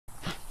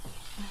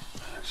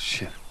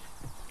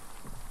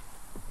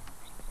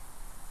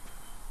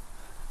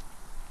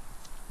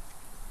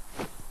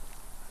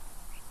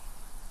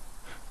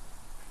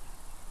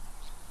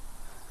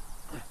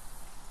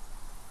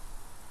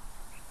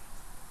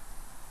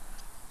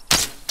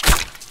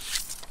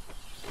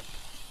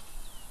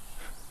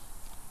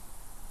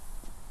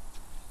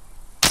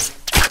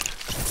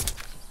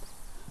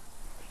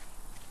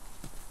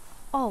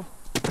Oh.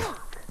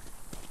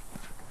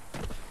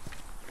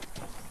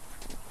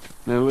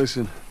 Now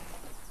listen.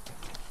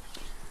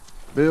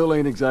 Bill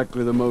ain't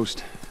exactly the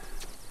most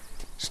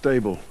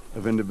stable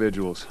of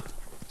individuals.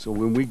 So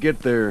when we get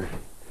there,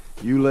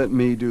 you let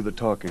me do the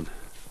talking.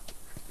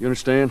 You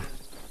understand?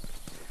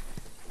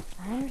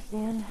 I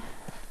understand.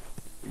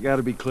 You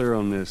gotta be clear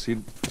on this.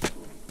 You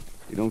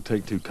don't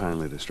take too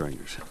kindly to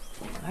strangers.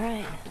 All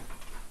right.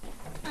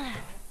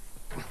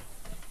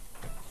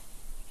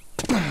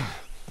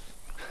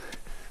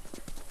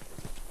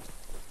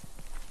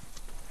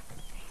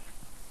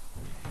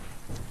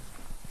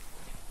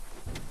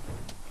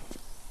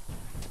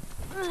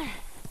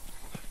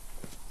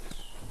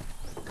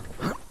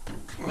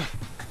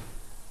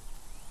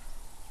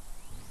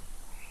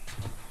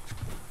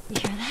 You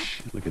hear that?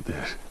 Look at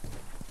this.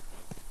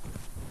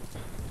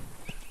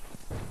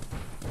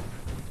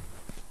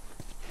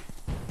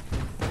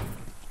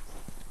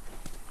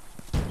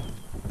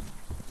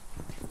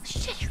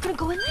 Shit, you're gonna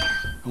go in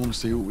there? I want to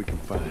see what we can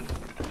find.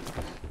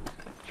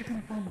 You're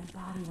gonna find my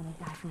body when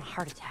I die from a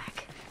heart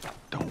attack.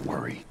 Don't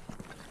worry.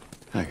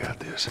 I got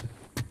this.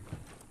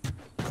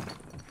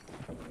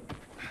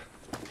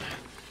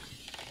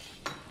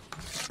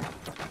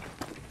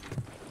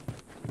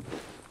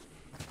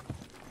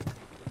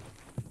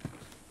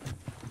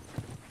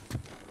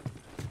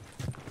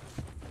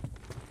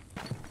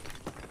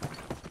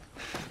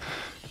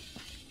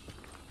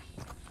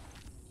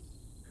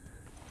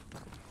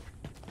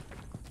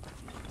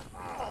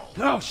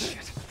 Oh,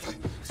 shit!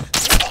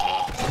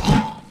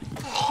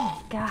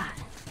 Oh, God.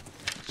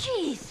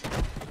 Jeez!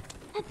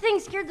 That thing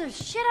scared the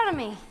shit out of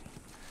me.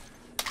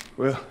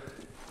 Well,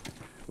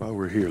 while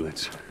we're here,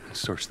 let's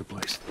search the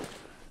place.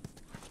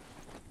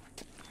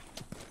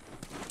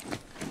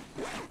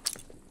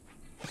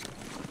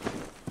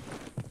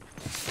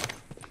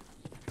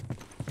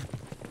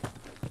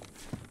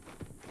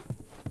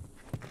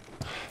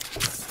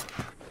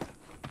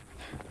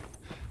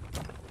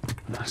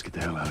 Let's get the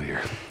hell out of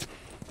here.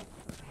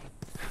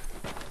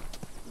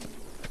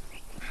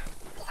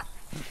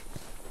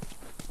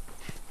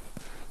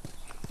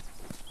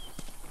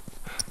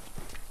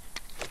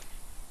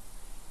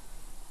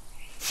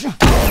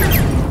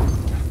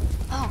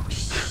 Oh,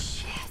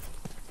 shit.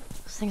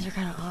 Those things are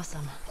kind of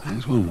awesome.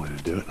 That's one way to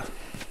do it.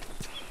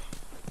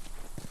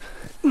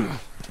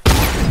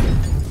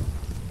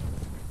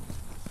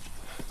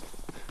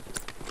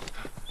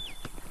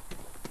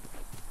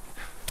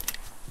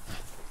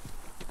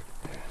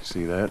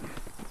 See that?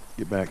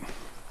 Get back.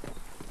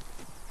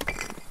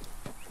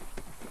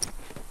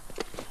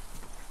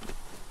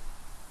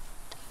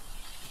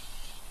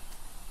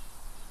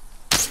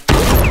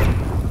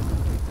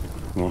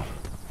 Come on.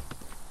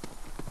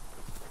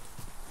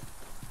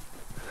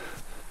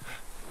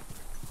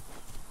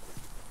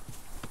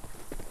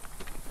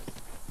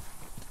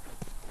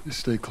 Just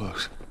stay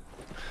close.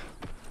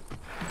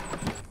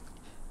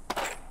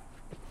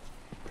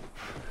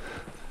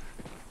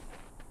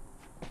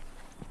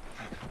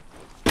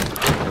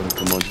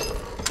 Come on.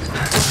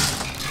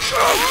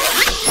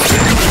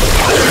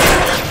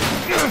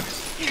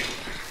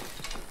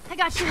 I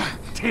got you.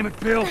 Damn it,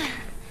 Bill!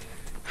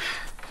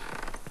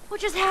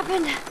 What just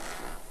happened?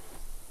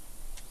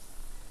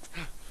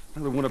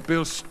 Another one of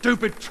Bill's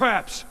stupid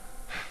traps.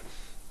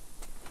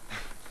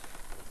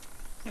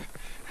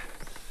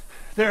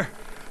 There,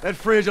 that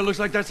fridge, it looks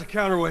like that's a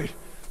counterweight.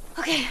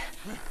 Okay.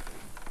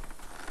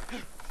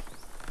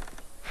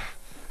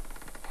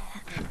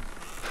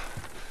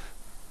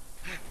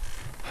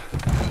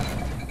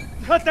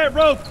 Cut that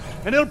rope,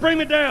 and it'll bring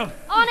me down.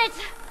 On it!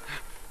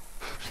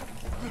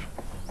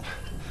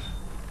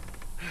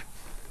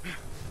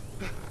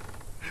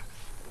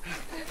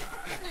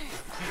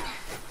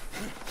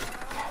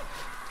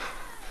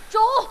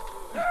 Joel!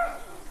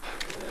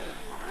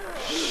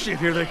 Shit,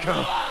 here they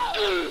come.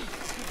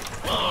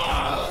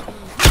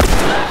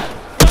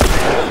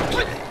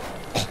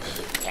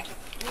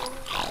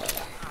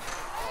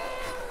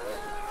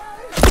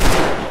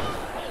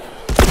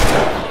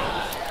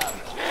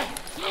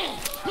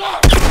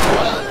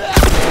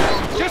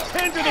 Just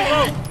tend to the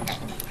rope.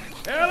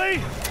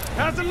 Ellie,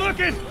 how's it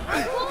looking?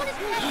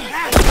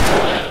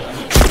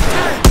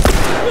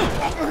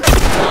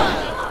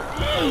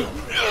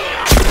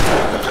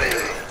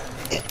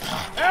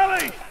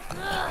 Ellie!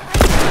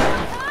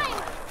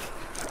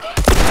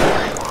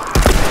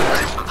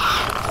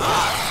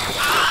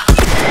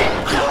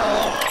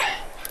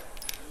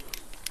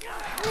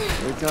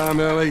 Good time,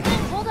 Ellie.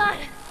 Hold on.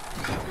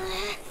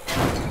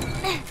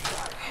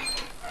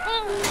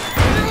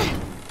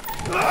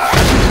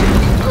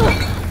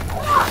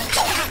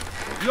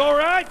 You all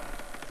right?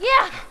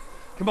 Yeah.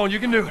 Come on, you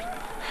can do it.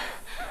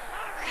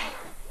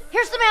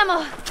 Here's some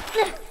ammo.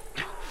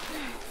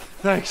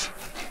 Thanks.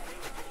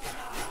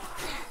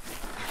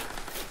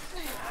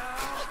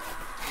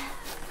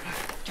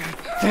 God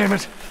damn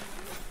it.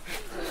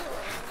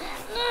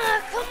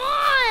 Come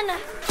on.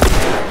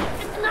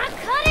 It's not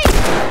cutting.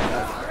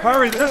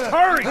 Hurry, just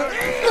hurry.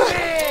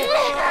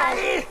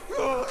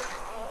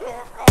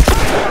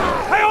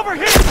 Hey, over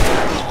here.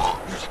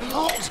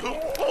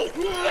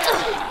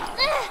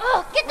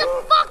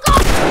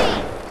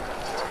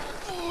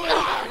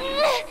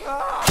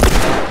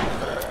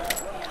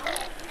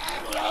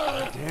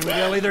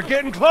 they're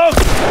getting close!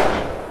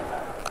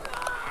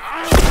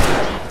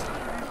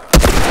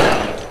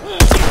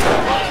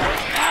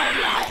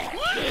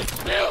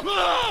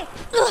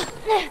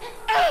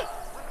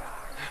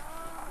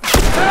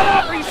 Get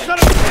off, you son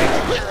of a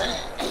bitch!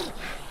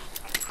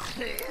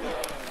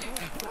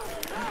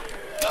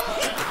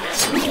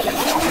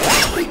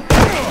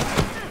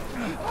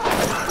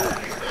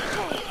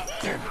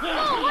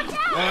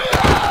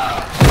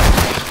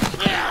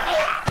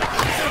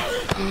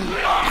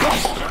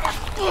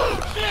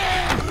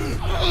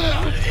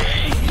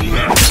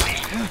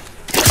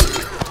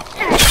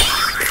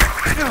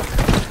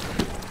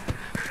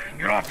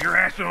 Get off your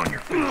ass and on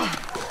your feet.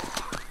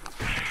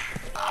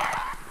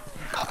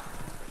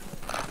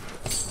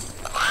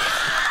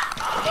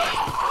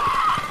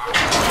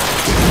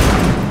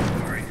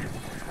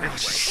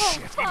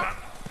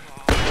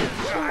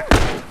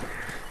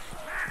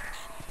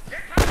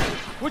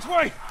 Which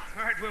way?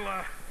 All right, we'll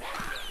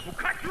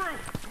cut through.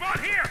 Come on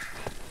here.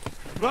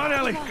 Come on,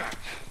 Ellie.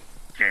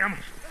 Damn.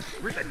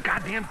 Where's that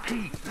goddamn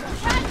key?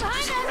 Right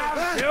behind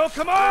us! Bill,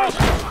 come on!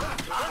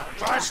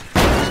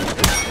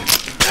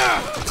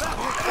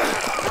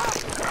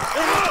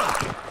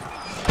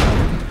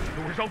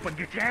 Door's open.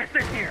 Get your ass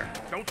in here.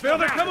 Don't Bill,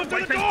 they're coming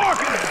through the door!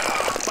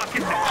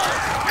 Fucking take them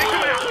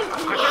out.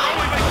 That's our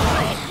only way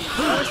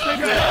through. Stay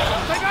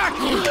back!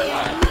 Stay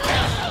back!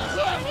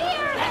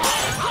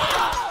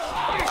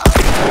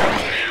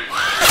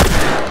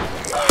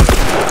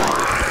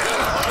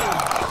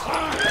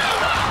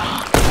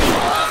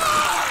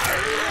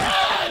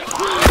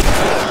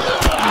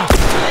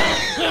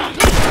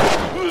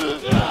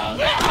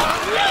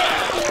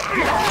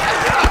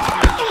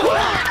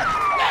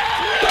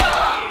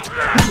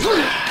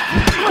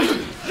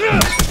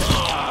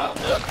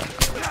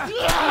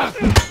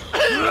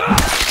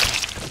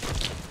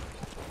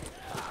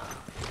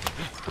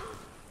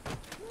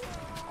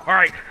 All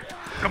right,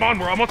 come on,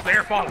 we're almost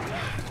there. Follow.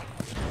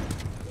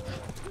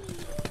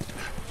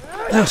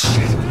 Oh,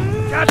 shit.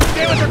 God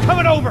damn it, they're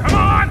coming over! Come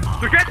on!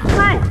 They're getting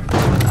through!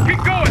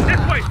 Keep going, this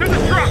way, through the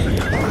truck!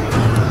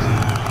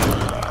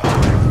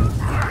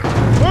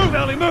 Move,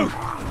 Ellie, move!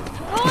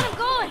 I'm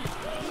going!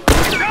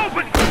 It's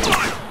open! Come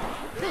on!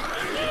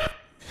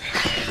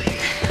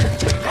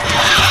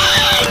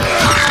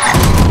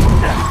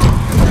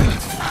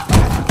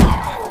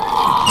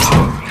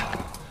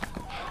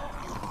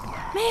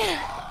 Man,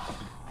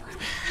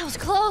 that was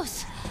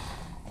close.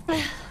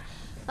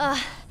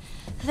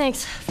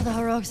 Thanks for the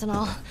heroics and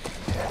all.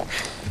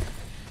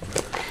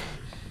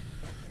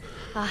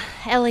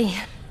 Ellie.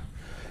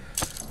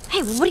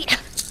 Hey, what are you...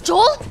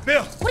 Joel?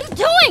 Bill! What are you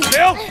doing?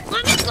 Bill!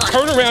 Let me go.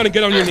 Turn around and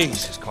get on your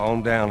knees. Just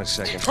calm down a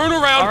second. Turn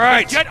around All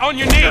right. and get on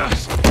your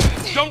knees.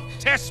 Don't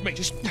test me.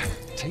 Just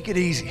Take it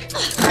easy.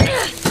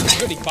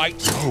 any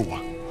bites.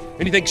 Oh.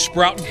 Anything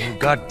sprouting? Oh,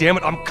 God damn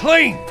it, I'm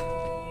clean!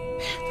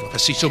 If I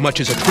see so much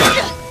as a twig.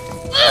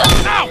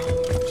 Ow!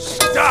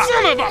 Stop!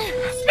 Son of a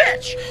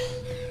bitch!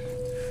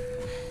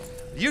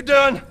 You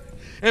done?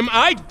 Am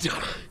I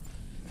done?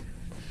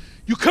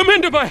 You come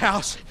into my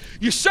house,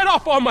 you set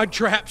off all my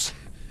traps,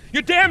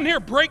 you damn near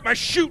break my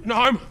shooting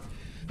arm.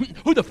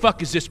 Who the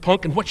fuck is this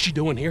punk and what's she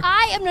doing here?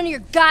 I am none of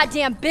your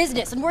goddamn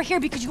business, and we're here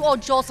because you owe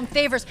Joel some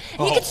favors.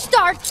 And you can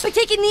start by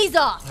taking these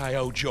off. I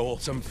owe Joel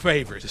some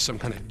favors. Is some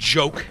kind of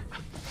joke?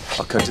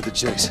 I'll cut to the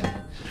chase.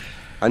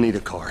 I need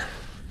a car.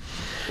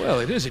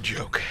 Well, it is a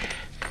joke.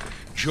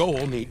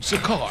 Joel needs a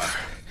car.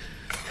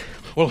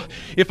 Well,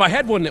 if I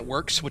had one that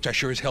works, which I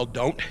sure as hell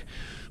don't,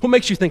 what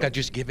makes you think I'd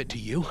just give it to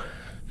you?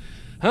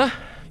 Huh?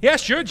 Yeah,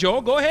 sure,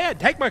 Joel, go ahead.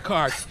 Take my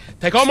car.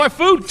 Take all my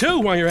food, too,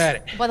 while you're at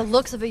it. By the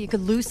looks of it, you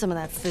could lose some of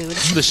that food.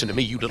 You listen to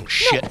me, you little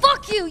shit. No,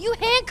 fuck you! You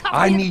handcuffed me.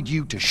 I need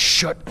you to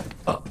shut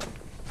up.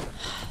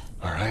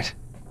 All right?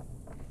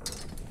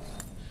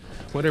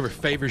 Whatever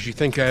favors you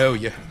think I owe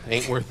you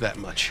ain't worth that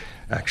much.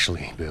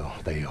 Actually, Bill,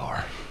 they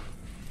are.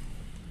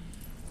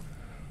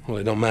 Well,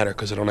 it don't matter,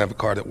 because I don't have a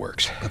car that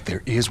works. But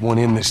there is one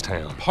in this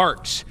town.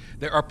 Parts.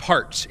 There are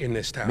parts in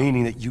this town.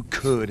 Meaning that you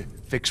could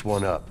fix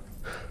one up.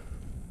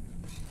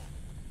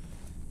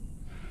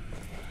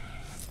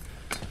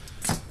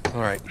 All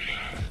right.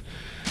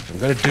 If I'm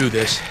gonna do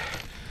this,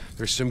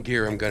 there's some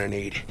gear I'm gonna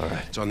need. All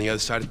right. It's on the other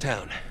side of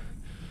town.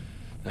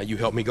 Now you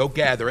help me go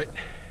gather it,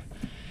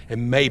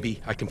 and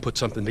maybe I can put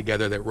something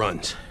together that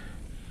runs.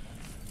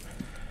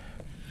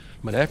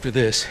 But after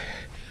this,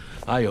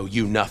 I owe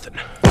you nothing.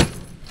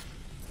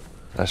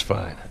 That's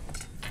fine.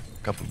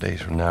 A couple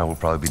days from now, we'll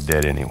probably be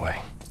dead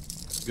anyway.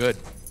 Good.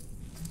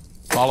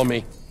 Follow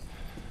me.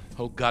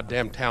 Whole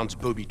goddamn town's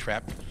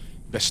booby-trapped.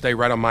 Best stay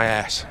right on my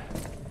ass.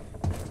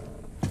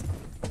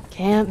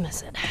 Can't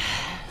miss it.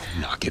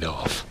 Knock it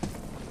off.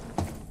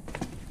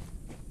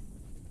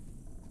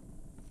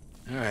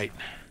 All right.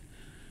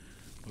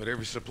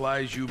 Whatever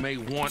supplies you may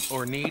want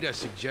or need, I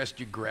suggest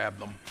you grab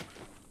them.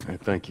 All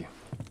right, thank you.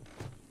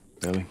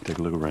 Ellie, take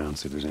a look around,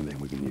 see if there's anything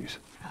we can use.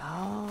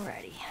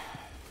 Alrighty.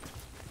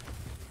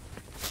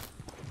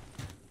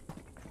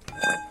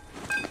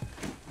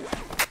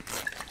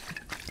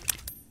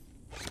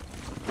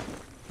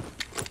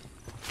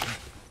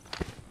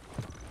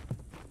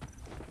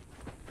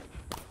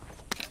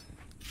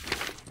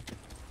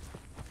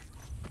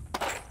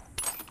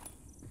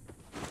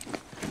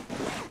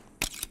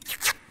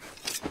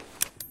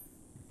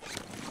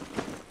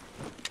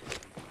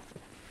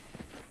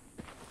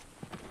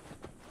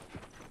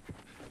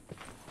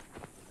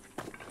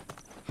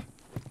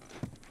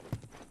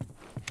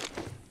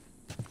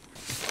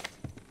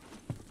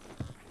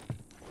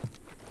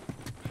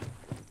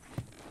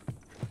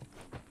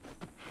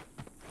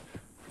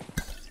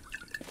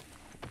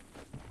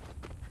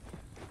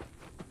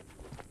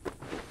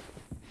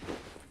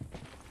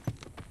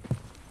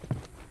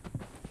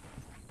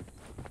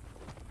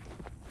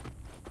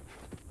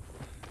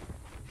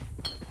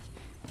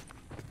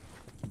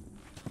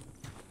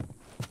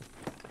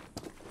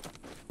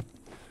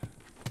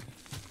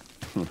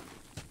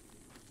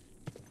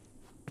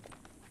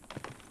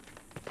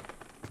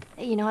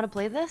 You know how to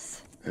play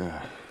this?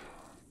 Yeah,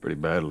 pretty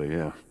badly,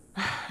 yeah.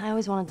 I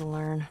always wanted to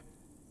learn.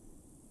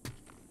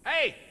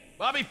 Hey,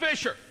 Bobby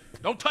Fischer,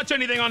 don't touch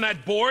anything on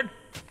that board.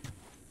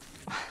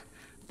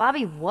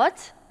 Bobby,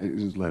 what? Hey,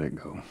 just let it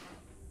go.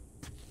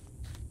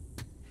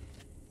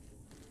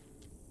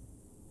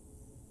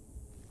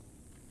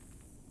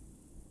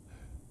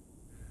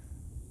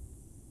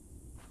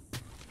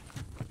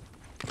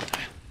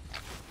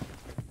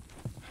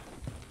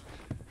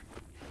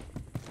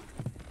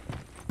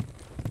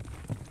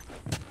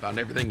 Found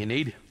everything you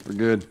need? We're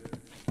good.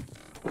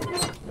 All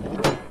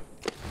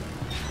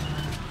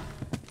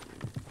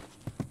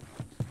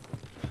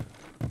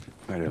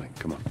right, Ellie,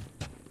 come on.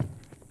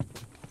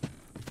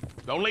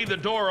 Don't leave the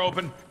door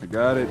open. I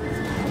got it.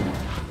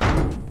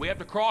 We have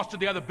to cross to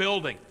the other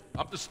building.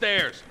 Up the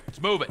stairs.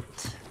 Let's move it.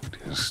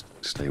 Just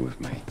stay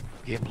with me.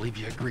 Can't believe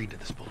you agreed to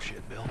this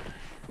bullshit, Bill.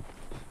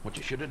 What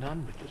you should have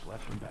done was just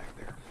left him back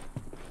there.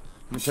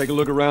 Let me take a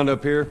look around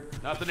up here.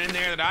 Nothing in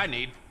there that I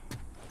need.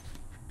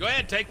 Go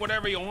ahead, take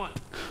whatever you want.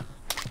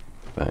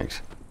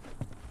 Thanks.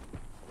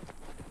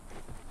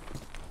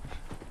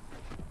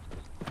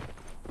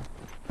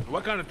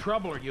 What kind of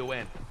trouble are you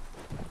in?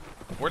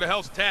 Where the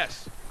hell's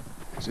Tess?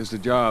 It's just a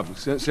job.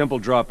 Simple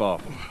drop-off.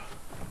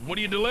 What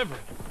are you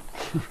delivering?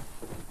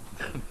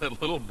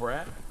 That little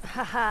brat?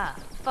 Haha,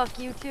 fuck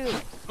you too.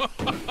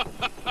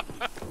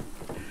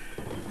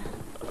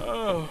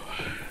 Oh.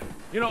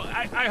 You know,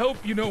 I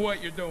hope you know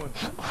what you're doing.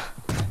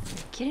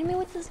 Kidding me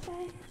with this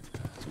guy?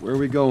 So where are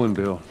we going,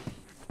 Bill?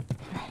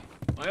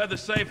 My other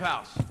safe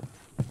house.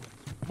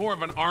 More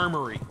of an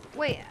armory.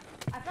 Wait,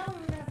 I thought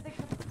we were gonna fix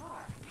up the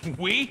car.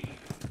 We?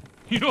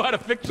 You know how to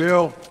fix it?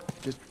 Bill,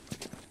 just...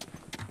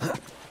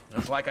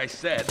 That's like I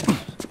said.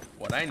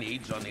 What I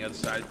need's on the other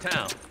side of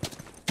town.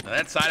 Now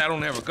that side I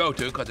don't ever go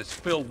to because it's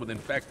filled with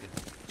infected.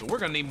 So we're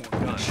gonna need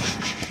more guns.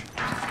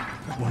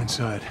 Got one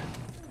inside.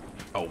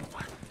 Oh,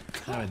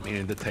 I've been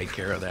meaning to take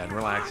care of that.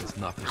 Relax, it's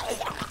nothing.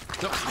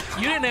 So,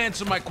 you didn't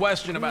answer my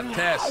question about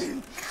Tess.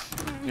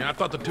 Yeah, I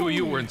thought the two of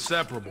you were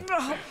inseparable.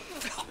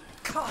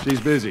 She's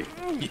busy.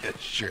 Yeah,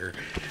 sure.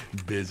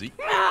 Busy.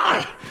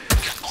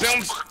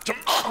 Sounds to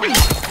me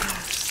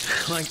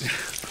like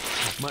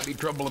might be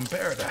trouble in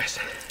paradise.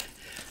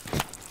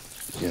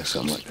 Yeah,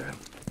 something like that.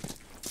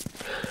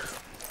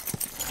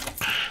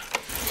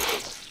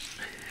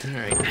 All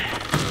right,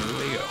 here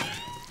we go.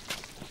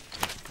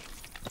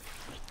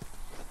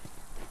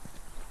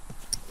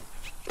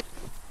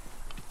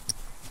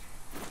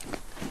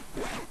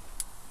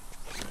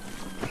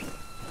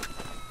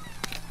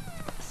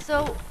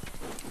 So,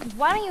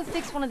 why don't you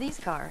fix one of these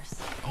cars?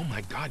 Oh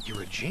my God,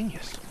 you're a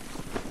genius.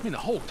 I mean, the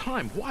whole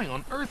time, why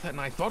on earth hadn't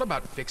I thought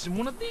about fixing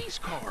one of these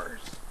cars?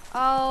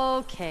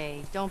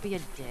 Okay, don't be a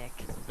dick.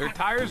 Their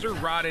tires are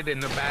rotted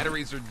and the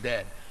batteries are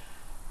dead.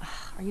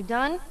 Are you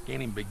done?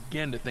 Can't even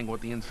begin to think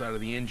what the inside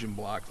of the engine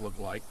blocks look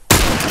like.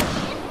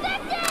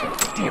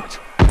 Damn it.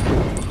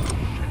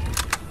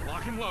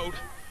 Lock and load.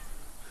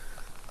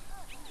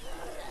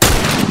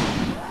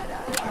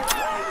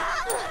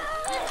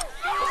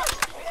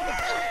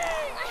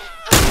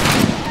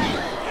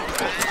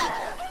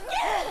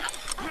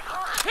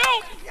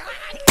 Help!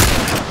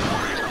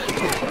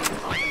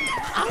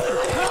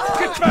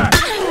 Get back!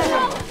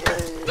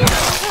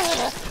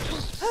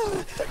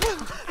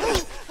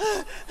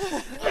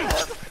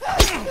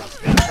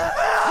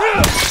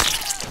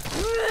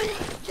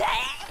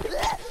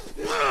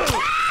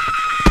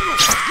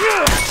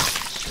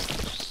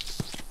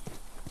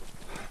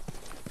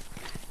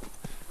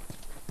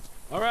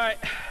 All right.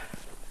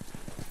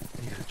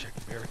 You gotta check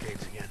the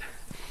barricades again.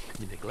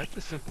 You neglect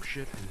the simple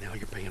shit, and now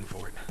you're paying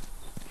for it.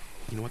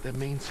 You know what that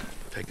means?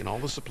 Taking all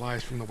the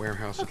supplies from the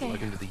warehouse and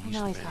plug into the east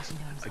Now he's fence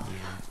talking to himself. again.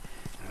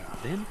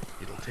 Then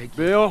it'll take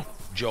Bill?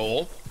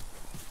 Joel,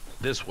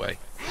 this way.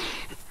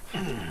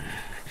 And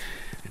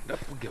up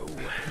we go.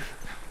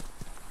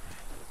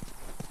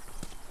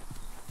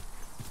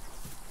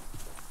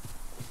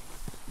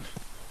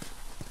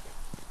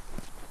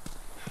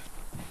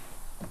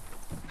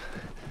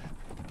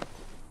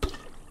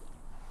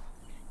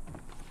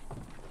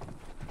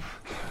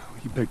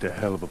 You picked a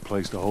hell of a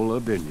place to hole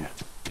up, didn't you?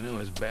 You know,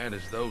 as bad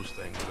as those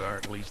things are,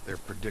 at least they're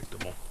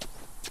predictable.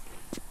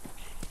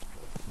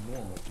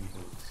 Normal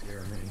people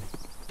scare me.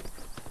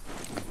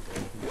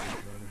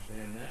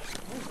 Understand that?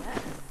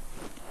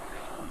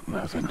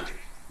 Nothing.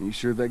 You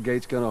sure that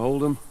gate's gonna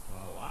hold him?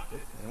 Well, I locked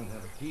it. I don't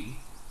have a key.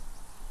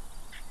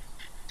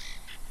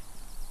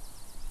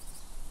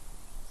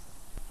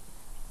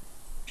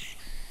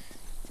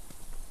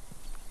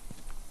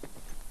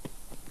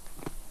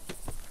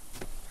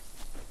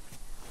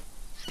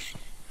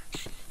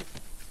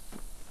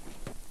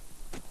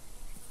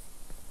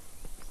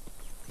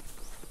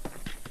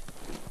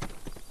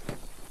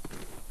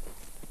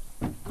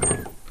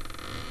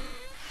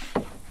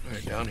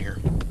 Right down here.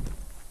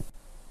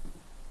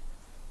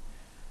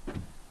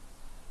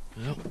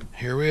 Well,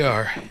 here we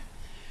are.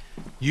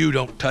 You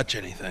don't touch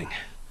anything.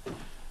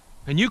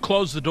 And you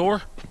close the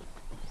door?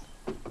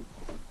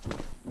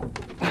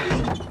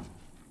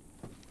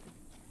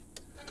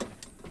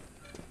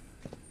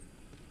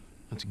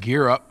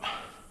 Gear up.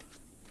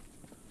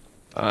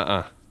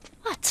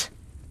 What?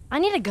 I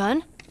need a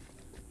gun.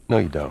 No,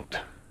 you don't.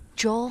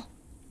 Joel,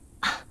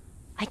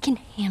 I can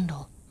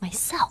handle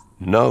myself.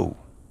 No.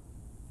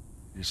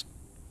 Just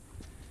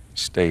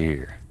stay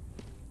here.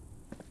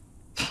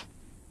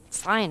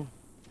 It's fine.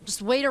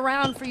 Just wait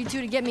around for you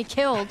two to get me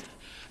killed.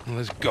 Well,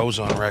 this goes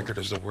on record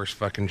as the worst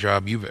fucking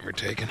job you've ever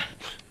taken.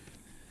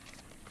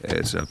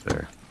 It's up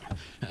there.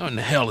 How in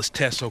the hell is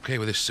Tess okay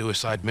with this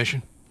suicide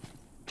mission?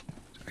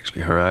 It's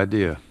actually her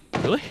idea.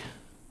 Really?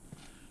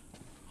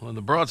 Well,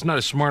 the broad's not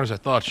as smart as I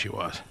thought she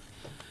was.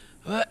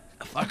 But,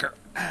 fuck her.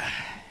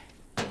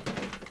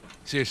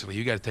 Seriously,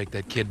 you gotta take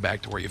that kid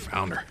back to where you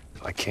found her.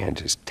 I can't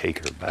just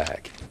take her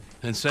back.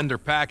 Then send her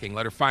packing,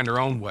 let her find her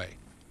own way.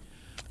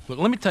 Look,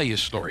 let me tell you a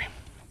story.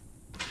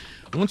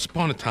 Once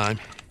upon a time,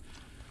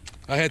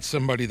 I had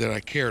somebody that I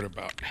cared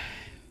about.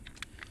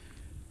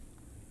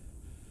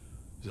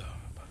 A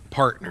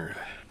partner.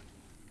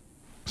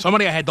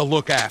 Somebody I had to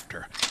look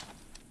after.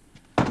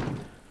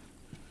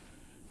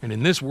 And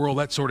in this world,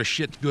 that sort of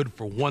shit's good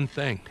for one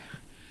thing.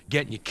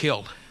 Getting you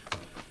killed.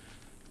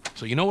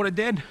 So you know what I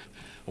did?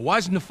 I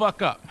wisened the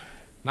fuck up.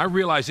 And I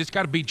realized it's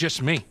gotta be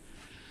just me.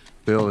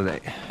 Bill,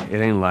 it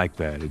ain't like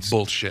that. It's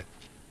Bullshit.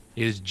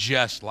 It is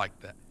just like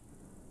that.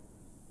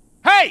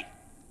 Hey!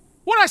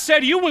 What'd I say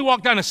to you when we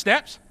walked down the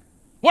steps?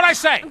 What'd I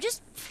say? I'm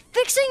just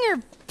fixing your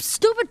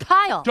stupid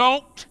pile.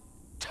 Don't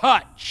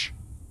touch.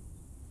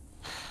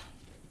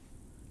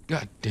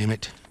 God damn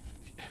it.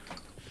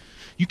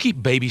 You keep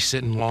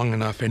babysitting long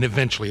enough and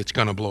eventually it's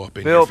gonna blow up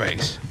in Bill, your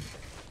face.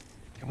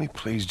 Can we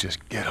please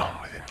just get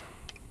on with it?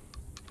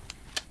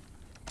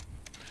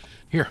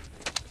 Here.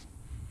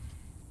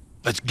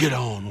 Let's get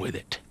on with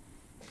it.